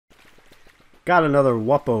got another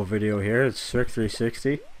Wuppo video here. It's Circ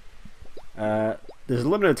 360. There's a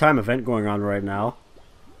limited time event going on right now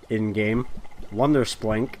in game.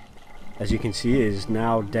 Wondersplenk, as you can see, is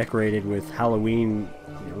now decorated with Halloween,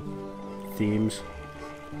 themes.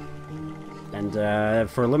 And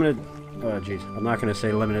for a limited, I'm not going to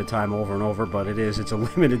say limited time over and over, but it is. It's a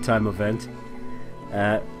limited time event.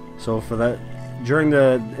 So for that,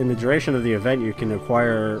 in the duration of the event, you can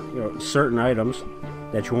acquire certain items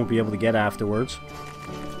that you won't be able to get afterwards.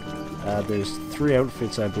 There's 3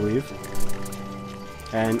 outfits, I believe.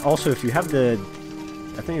 And also, if you have I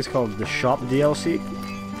think it's called the Shop DLC,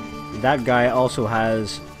 that guy also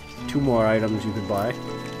has 2 more items you could buy.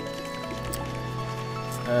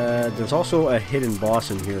 There's also a hidden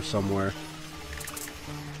boss in here somewhere.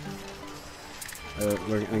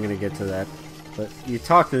 I'm gonna get to that. But you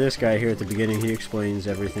talk to this guy here at the beginning, he explains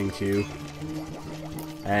everything to you.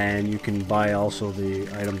 And you can buy also the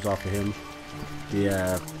items off of him.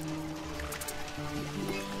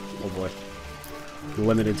 Oh boy. The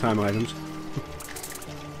limited time items.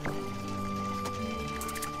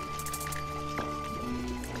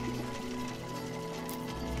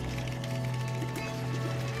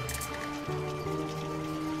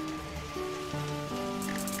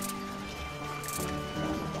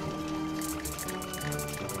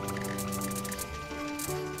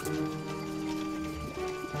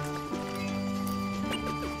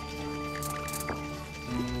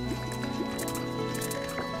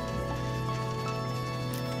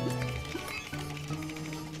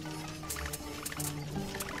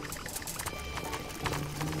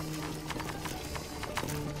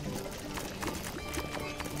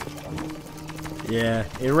 Yeah,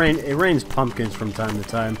 it rains pumpkins from time to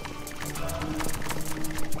time.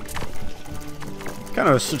 Kind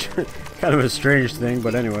of a strange thing,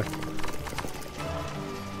 but anyway.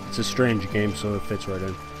 It's a strange game, so it fits right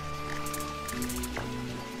in.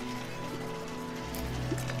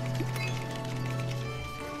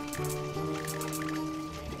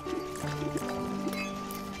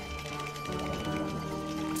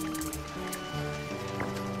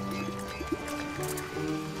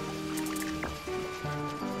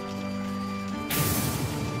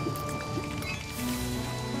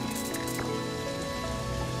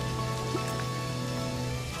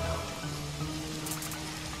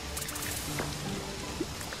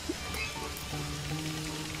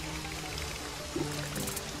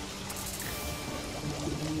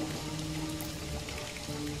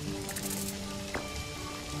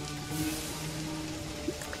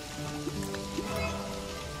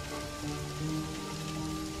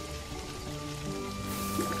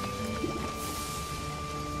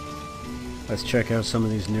 Let's check out some of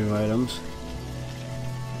these new items.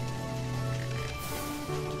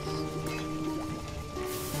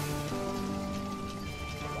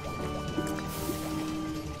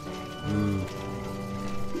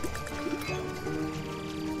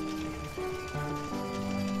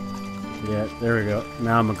 Yeah, there we go.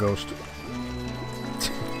 Now I'm a ghost.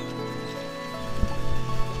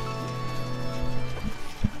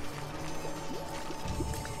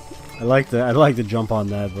 I like to jump on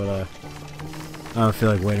that, but I don't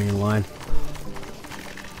feel like waiting in line.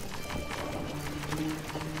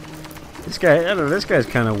 This guy, I don't know, this guy's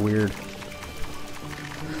kind of weird.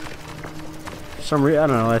 For some reason, I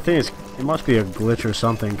don't know, I think it must be a glitch or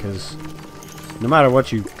something, because no matter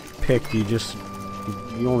what you pick, you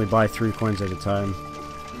only buy 3 coins at a time.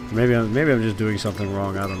 Maybe I'm just doing something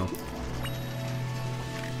wrong, I don't know.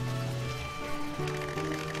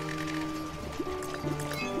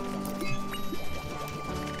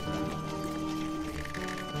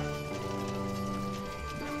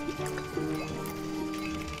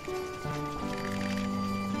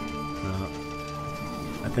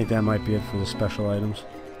 I think that might be it for the special items.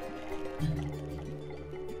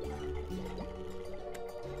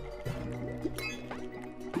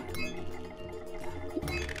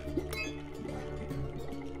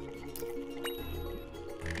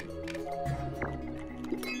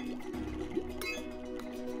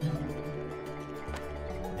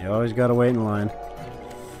 You always gotta wait in line.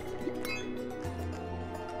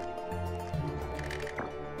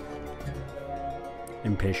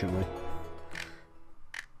 Impatiently.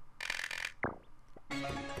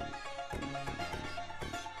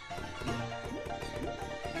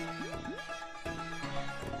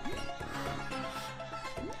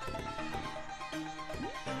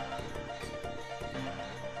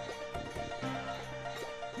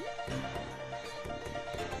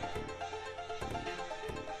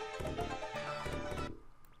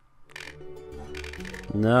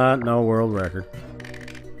 No world record.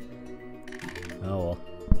 Oh well.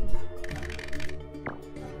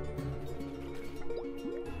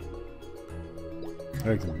 I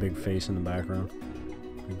like the big face in the background.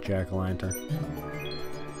 Big jack-o'-lantern.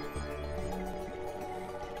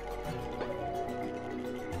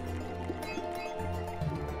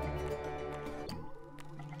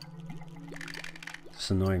 This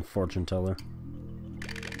annoying fortune teller.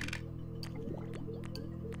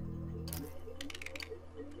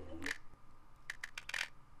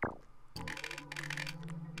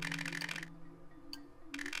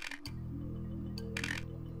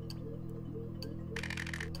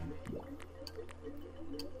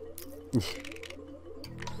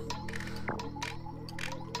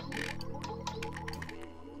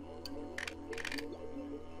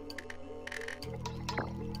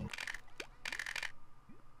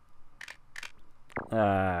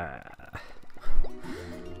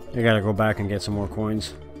 I gotta go back and get some more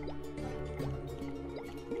coins.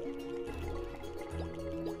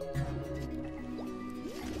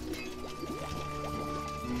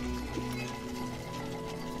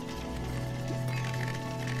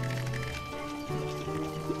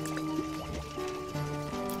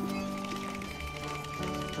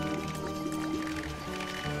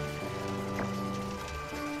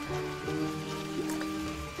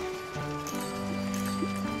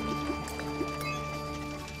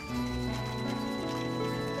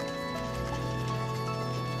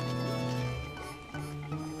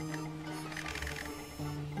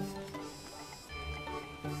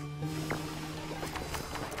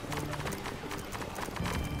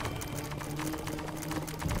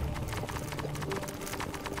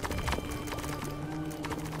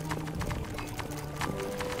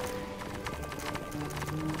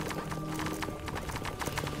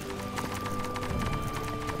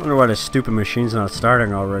 I wonder why this stupid machine's not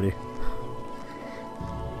starting already.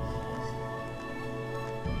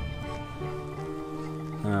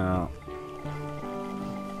 Oh.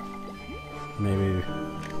 Maybe...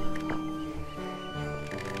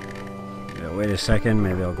 Yeah, wait a second,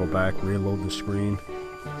 maybe I'll go back, reload the screen.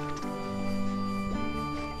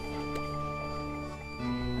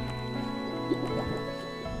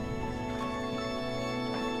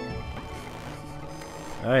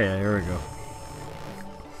 Oh yeah, here we go.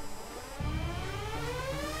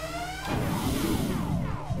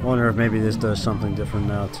 I wonder if maybe this does something different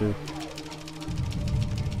now too.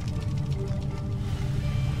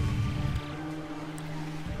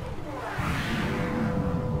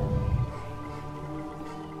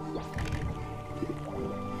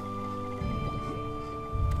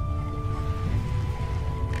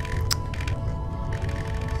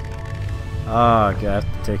 Ah, okay, I have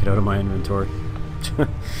to take it out of my inventory.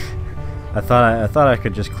 I thought I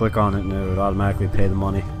could just click on it and it would automatically pay the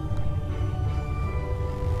money.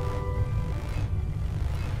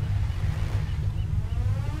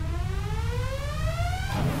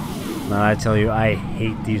 Man, I tell you, I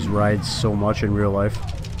hate these rides so much in real life.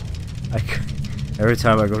 Every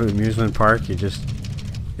time I go to the amusement park,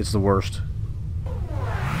 it's the worst.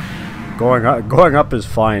 Going up is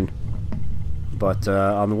fine, but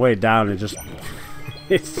on the way down, it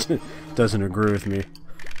doesn't agree with me.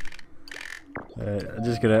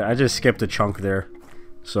 I just skipped a chunk there.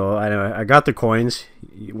 So anyway, I got the coins.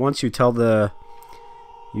 Once you talk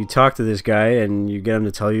to this guy and you get him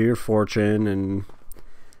to tell you your fortune and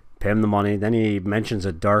pay him the money, then he mentions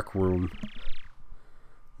a dark room.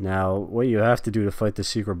 Now, what you have to do to fight the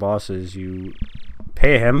secret boss is you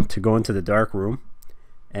pay him to go into the dark room,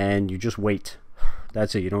 and you just wait.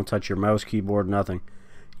 That's it. You don't touch your mouse, keyboard, nothing.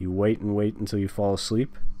 You wait and wait until you fall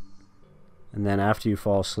asleep. And then after you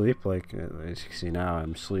fall asleep, like as you can see now,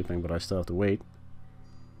 I'm sleeping, but I still have to wait.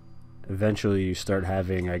 Eventually you start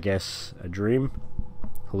having, I guess, a dream?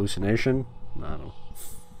 Hallucination? I don't know.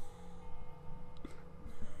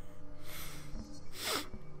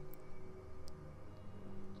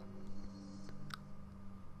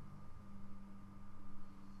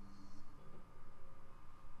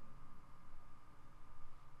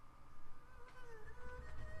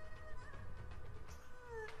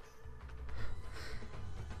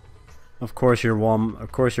 Of course your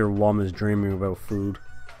Wum is dreaming about food.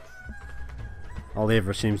 All he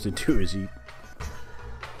ever seems to do is eat.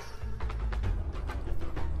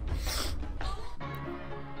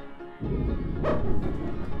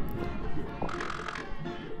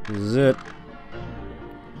 This is it.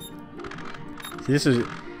 See,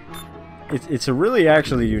 it's a really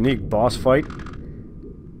actually unique boss fight,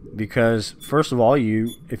 because first of all,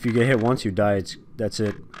 if you get hit once, you die. That's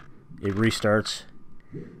it. It restarts.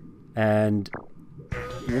 And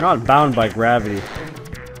you're not bound by gravity.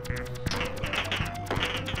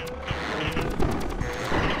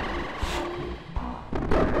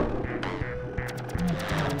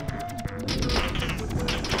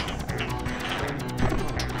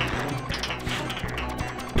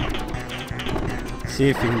 See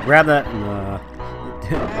if you can grab that.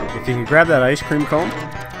 If you can grab that ice cream cone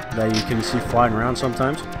that you can see flying around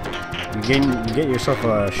sometimes, you get yourself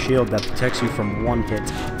a shield that protects you from one hit.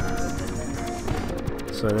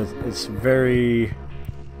 So it's very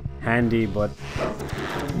handy, but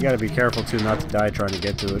you gotta be careful too not to die trying to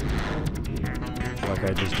get to it, like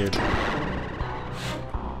I just did.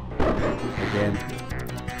 Again.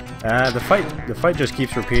 The fight just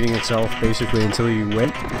keeps repeating itself basically until you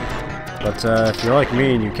win. But if you're like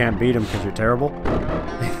me and you can't beat him because you're terrible,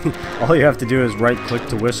 all you have to do is right click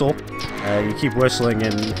to whistle. You keep whistling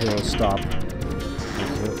and he'll stop.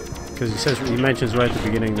 Because he mentions right at the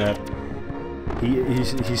beginning that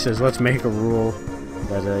he says, let's make a rule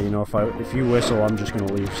that you know, if you whistle, I'm just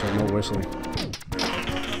gonna leave, so no whistling.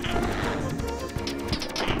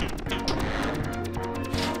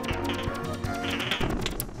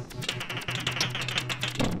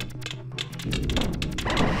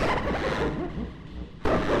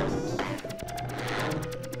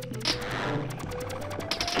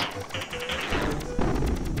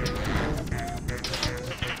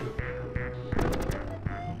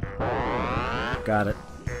 Got it.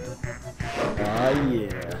 Ah, yeah.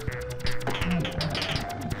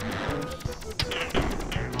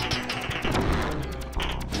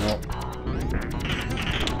 Nope.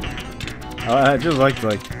 I just like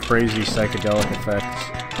crazy psychedelic effects.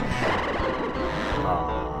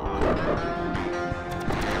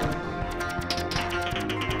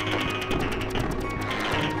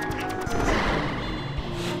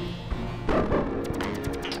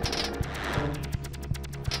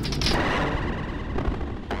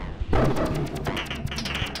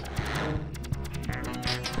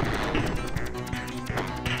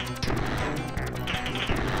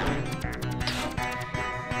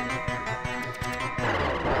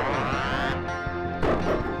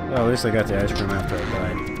 Well, at least I got the ice cream after I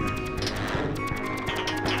died.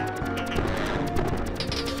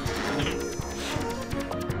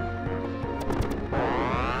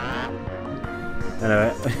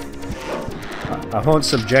 Anyway, I won't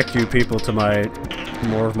subject you people to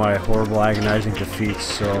more of my horrible agonizing defeats,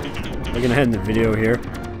 so we're gonna end the video here.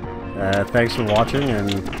 Thanks for watching,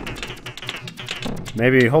 and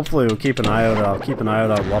maybe, hopefully, we'll keep an eye out. I'll keep an eye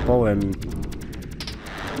out on Wuppo, and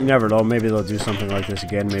you never know, maybe they'll do something like this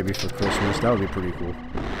again, maybe for Christmas. That would be pretty cool.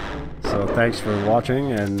 So thanks for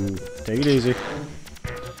watching, and take it easy.